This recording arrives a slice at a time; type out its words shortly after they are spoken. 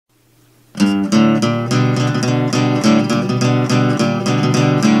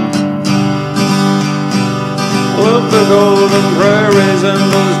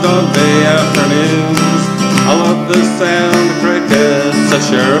afternoons. I love the sound of crickets a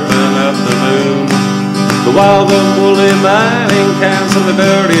chirping at the moon. The wild and woolly mining camps and the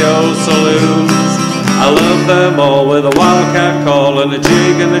dirty old saloons. I love them all with a wildcat call and a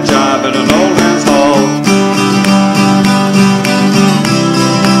jig and a jive and an old dance hall.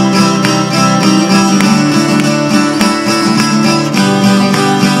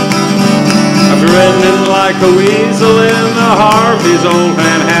 I'm grinning like a weasel in the Harvey's old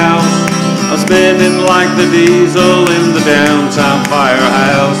man house. I'm spinning like the diesel in the downtown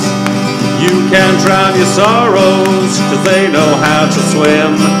firehouse. You can't drown your sorrows, 'cause they know how to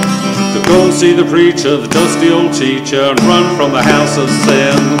swim. So go and see the preacher, the dusty old teacher, and run from the house of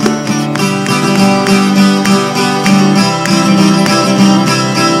sin.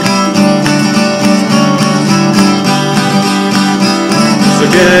 So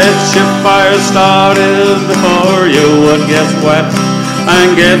get your fire started before your wood gets wet,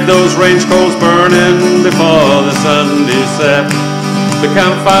 and get those range coals burning before the sun do set. The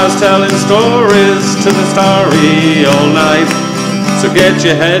campfire's telling stories to the starry all night. So get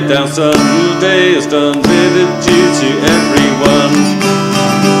your head down, son, the day is done, bid adieu to everyone.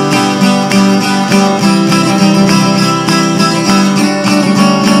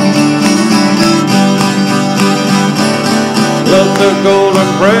 Love the golden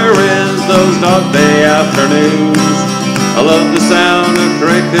prairies, those dog day afternoons. I love the sound of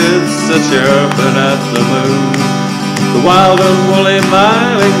crickets a chirping at the moon. The wild and woolly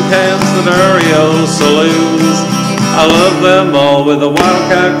mining camps, the dirty old saloons. I love them all with a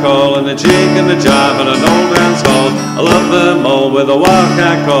wildcat call and a jig and a jive and an old dance hall. I love them all with a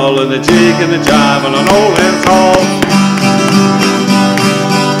wildcat call and a jig and a jive and an old dance hall.